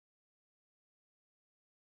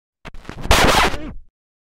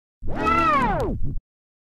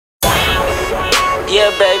Yeah,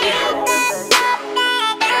 baby.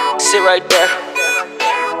 Sit right there.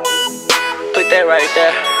 Put that right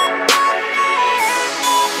there.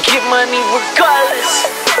 Get money regardless.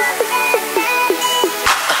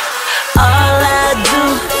 All I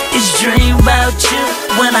do is dream about you.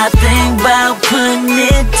 When I think about putting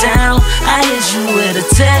it down, I hit you with a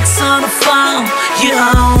text on the phone. You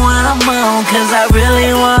on when I'm on, cause I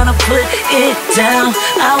really wanna put it down.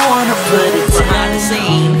 I wanna put it down. Behind the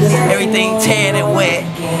scenes, everything tan and wet.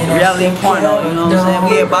 Reality porno, you know what I'm saying?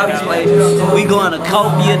 We at Bobby's place. We going to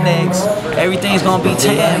Cobia next. Everything's gonna be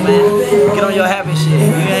tan, man. Get on your habit shit.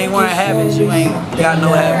 If you ain't wearing habits, you ain't got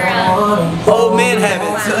no habits. Old man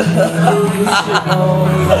habits.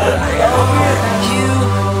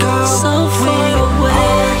 So far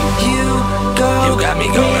away, you got me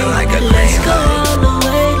going like a green light.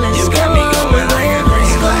 You got me going like a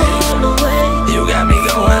green light. You got me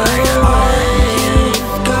going like a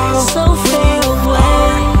so far away.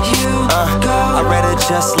 I read her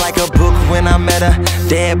just like a book when I met her.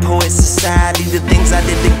 Dead Poet Society, the things I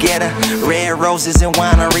did to get her. Red roses and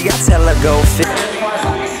winery, I tell her go fit.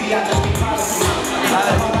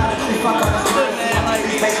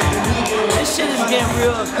 This shit is getting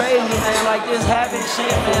real crazy, man. Like this habit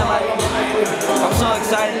shit, man. Like I'm so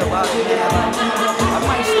excited about it, man. Like, I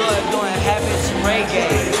might start doing habits reggae.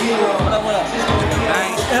 What up? What up?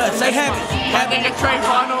 Alright, say habits. That nigga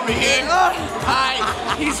Trayvon over here. Hi,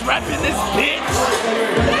 he's repping this bitch.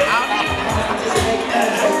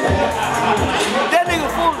 That nigga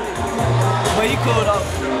fooled me. But he cool though.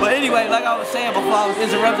 But anyway, like I was saying before, I was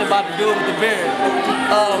interrupted by the dude with the beard.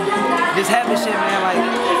 This habit shit, man, like,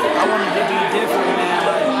 I wanted to be different, man.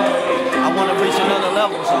 Like, I want to reach another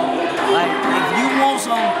level. So, like, if you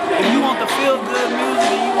want the feel good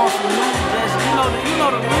music and you want some music that's, you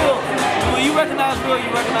know the real. When you recognize real,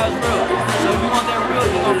 you recognize real. So if you want that real,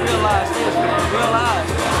 you're gonna realize this, man. Realize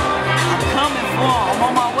I'm coming for him.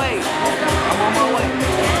 I'm on my way. I'm on my way.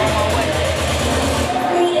 I'm on my way.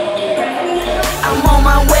 I'm on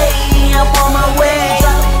my way. I'm on my way.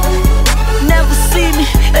 Never see me,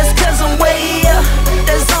 that's cause I'm way up.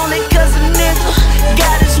 That's only cause a nigga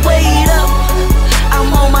got his weight up. I'm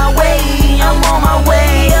on my way, I'm on my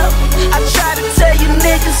way up. I try to tell you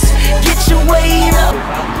niggas, get your weight up.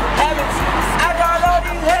 Habits, I got all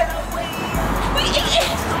these habits.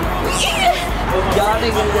 Y'all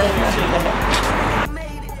niggas.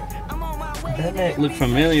 That neck look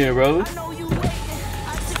familiar, bro.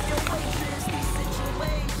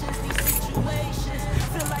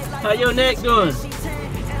 How your neck doing?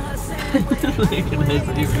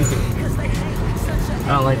 I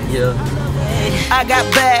don't like the I got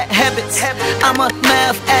bad habits, I'm a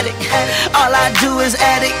math addict. All I do is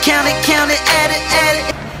add it, count it, add it.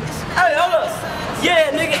 Hey, hold up.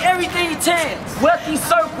 Yeah, nigga, everything 10. Wealthy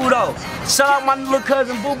circle though. Shout out my little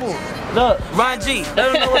cousin Boo Boo. Look, Ron G.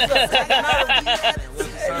 Let him know what's up.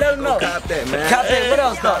 Let him know. Cop that, man. Cop that. What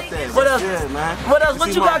else, though? What else? Good, man. What else?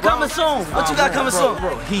 What you got coming soon? What you got coming soon?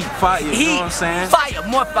 Bro, heat, fire, you know what I'm saying? Fire,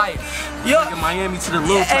 more fire. Yo, Miami to the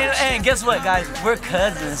little and guess what, guys? We're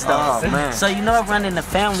cousins, though. Oh, man. So you know I'm running the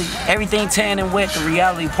family. Everything tan and wet, the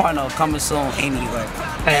reality porno coming soon anyway.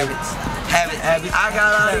 Habits. I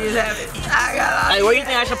got all these habits. Hey, where you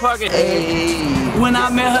think I should park it? Hey. When I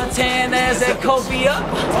met her tan ass at Cobia,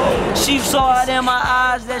 she saw it in my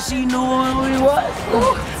eyes that she knew who we was.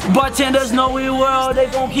 Bartenders know we were, they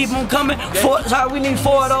gon' keep them coming. We need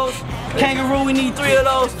 4 of those. Kangaroo, we need 3 of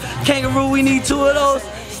those. Kangaroo, we need 2 of those.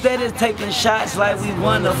 Instead of taking shots like we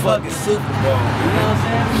won the fucking Super Bowl. You know what I'm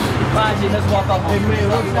saying? Raji, let's walk up. Hey man,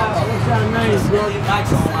 what's your name, bro?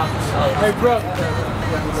 Hey bro.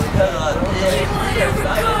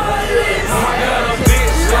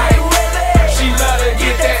 She love to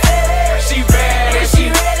get that. She bad and she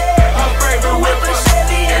her favorite whipper.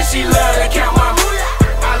 And she love to count my.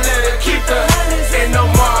 I let her keep the and no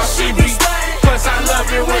more she be. Plus I love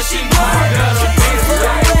it when she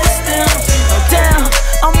down.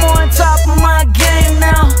 I'm on top of my game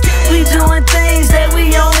now. We doing things that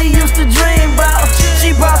we only used to dream about.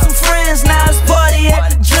 She brought some friends, now it's party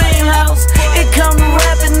at the dream house. It come to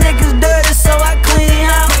rapping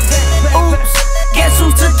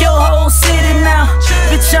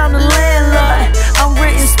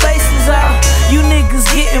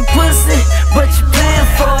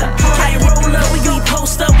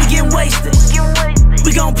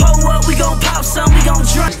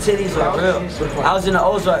titties are real. I was in the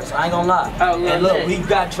Ozarks, I ain't gonna lie. And look, we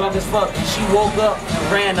got drunk as fuck, and she woke up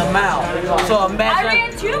and ran a mile. So imagine. I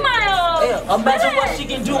ran 2 miles. Yeah, imagine what she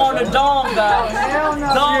can do on the dome, guys. Hell no.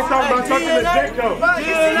 She ain't talking about sucking the dick though.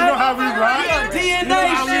 You know how we ride? DNA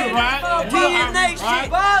shit. DNA shit.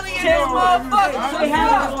 Tell motherfuckers.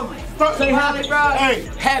 Say habits, bro. Hey,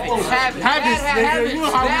 habits, nigga. You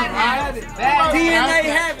know how we ride. DNA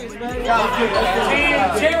habits, man.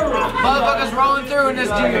 Motherfuckers rolling through in this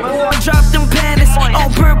gym. Drop them panties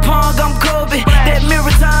on per pong, I'm Kobe. That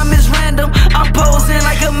mirror time is